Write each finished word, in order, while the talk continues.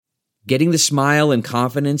Getting the smile and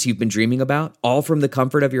confidence you've been dreaming about, all from the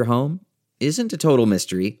comfort of your home, isn't a total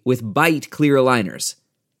mystery with Byte clear aligners.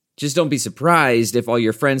 Just don't be surprised if all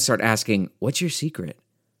your friends start asking, "What's your secret?"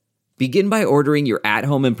 Begin by ordering your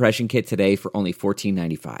at-home impression kit today for only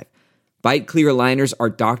 $14.95. Byte clear aligners are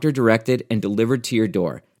doctor-directed and delivered to your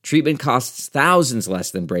door. Treatment costs thousands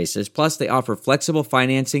less than braces, plus they offer flexible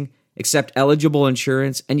financing, accept eligible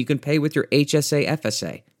insurance, and you can pay with your HSA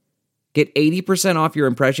FSA. Get 80% off your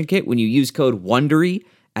impression kit when you use code WONDERY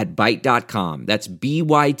at Byte.com. That's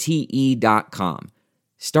BYTE.com.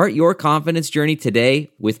 Start your confidence journey today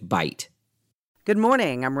with Byte. Good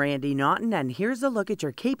morning, I'm Randy Naughton, and here's a look at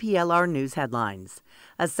your KPLR News headlines.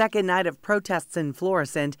 A second night of protests in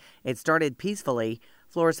Florissant. It started peacefully.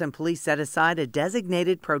 Florissant police set aside a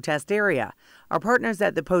designated protest area. Our partners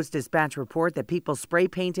at the Post-Dispatch report that people spray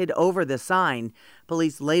painted over the sign.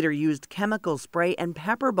 Police later used chemical spray and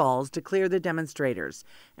pepper balls to clear the demonstrators.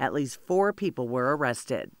 At least 4 people were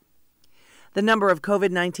arrested. The number of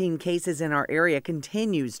COVID-19 cases in our area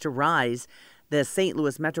continues to rise. The St.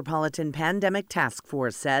 Louis Metropolitan Pandemic Task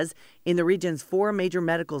Force says in the region's 4 major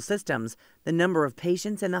medical systems, the number of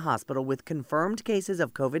patients in the hospital with confirmed cases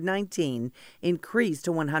of COVID-19 increased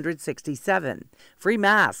to 167. Free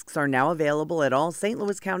masks are now available at all St.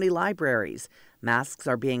 Louis County libraries. Masks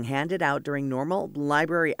are being handed out during normal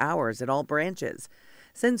library hours at all branches.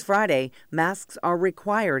 Since Friday, masks are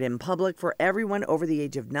required in public for everyone over the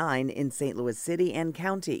age of 9 in St. Louis City and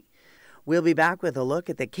County. We'll be back with a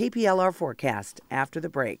look at the KPLR forecast after the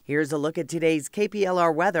break. Here's a look at today's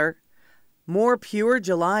KPLR weather. More pure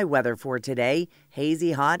July weather for today.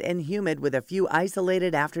 Hazy, hot, and humid with a few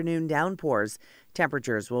isolated afternoon downpours.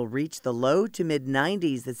 Temperatures will reach the low to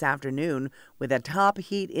mid-90s this afternoon with a top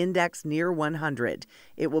heat index near 100.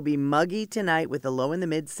 It will be muggy tonight with a low in the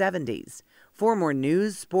mid-70s. For more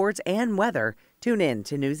news, sports, and weather, tune in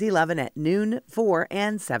to News 11 at noon, 4,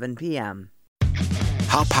 and 7 p.m.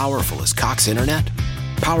 How powerful is Cox Internet?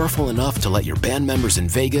 Powerful enough to let your band members in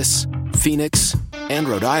Vegas, Phoenix, and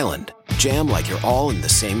Rhode Island jam like you're all in the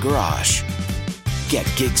same garage. Get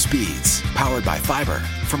gig speeds powered by fiber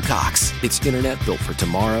from Cox. It's internet built for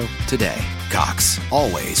tomorrow, today. Cox,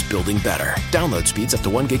 always building better. Download speeds up to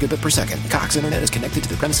 1 gigabit per second. Cox Internet is connected to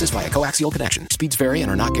the premises via coaxial connection. Speeds vary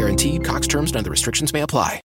and are not guaranteed. Cox terms and other restrictions may apply.